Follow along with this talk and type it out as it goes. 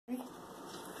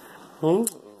Hmm?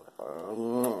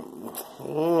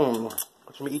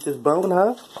 Want me to eat this bone,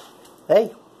 huh?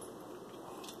 Hey.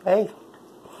 Hey.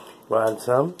 Want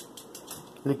some?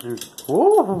 Look at you.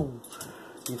 Woo!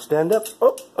 You stand up.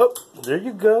 Oh, oh. There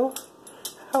you go.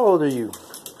 How old are you?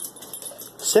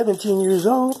 17 years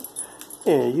old?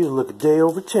 Yeah, you look a day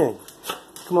over 10.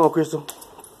 Come on, Crystal.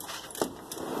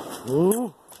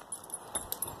 Come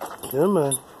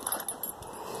on.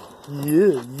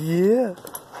 Yeah, yeah.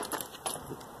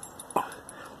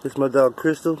 This is my dog,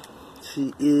 Crystal.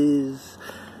 She is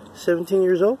 17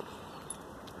 years old.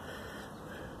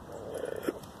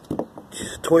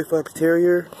 She's a toy fox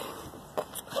terrier.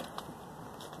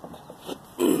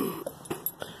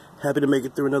 Happy to make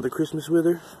it through another Christmas with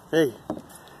her. Hey.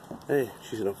 Hey,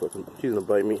 she's gonna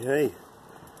bite me. Hey.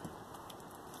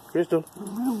 Crystal.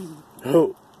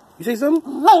 Oh. You say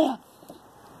something?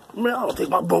 Man, I'll take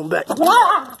my bone back. Come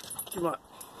on.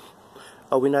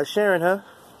 Oh, we're not sharing, huh?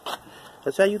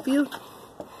 That's how you feel?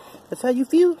 That's how you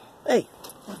feel? Hey.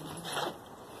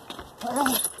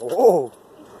 Oh.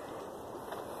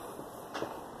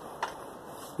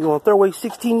 You want to throw away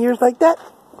 16 years like that?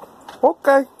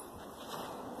 Okay.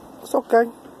 It's okay.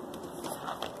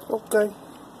 It's okay.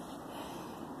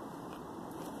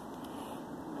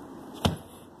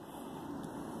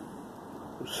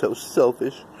 I'm so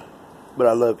selfish, but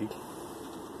I love you.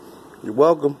 You're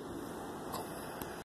welcome.